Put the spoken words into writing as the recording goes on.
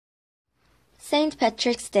St.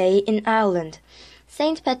 Patrick's Day in Ireland.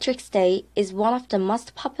 St. Patrick's Day is one of the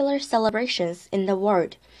most popular celebrations in the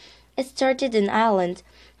world. It started in Ireland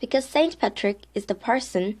because St. Patrick is the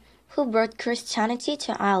person who brought Christianity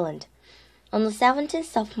to Ireland. On the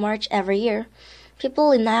 17th of March every year,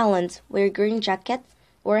 people in Ireland wear green jackets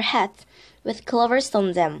or hats with clovers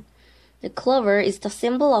on them. The clover is the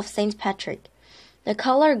symbol of St. Patrick. The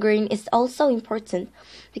color green is also important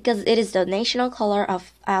because it is the national color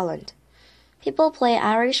of Ireland. People play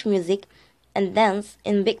Irish music and dance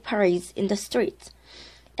in big parades in the streets.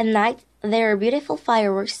 At night, there are beautiful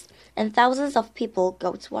fireworks and thousands of people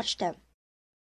go to watch them.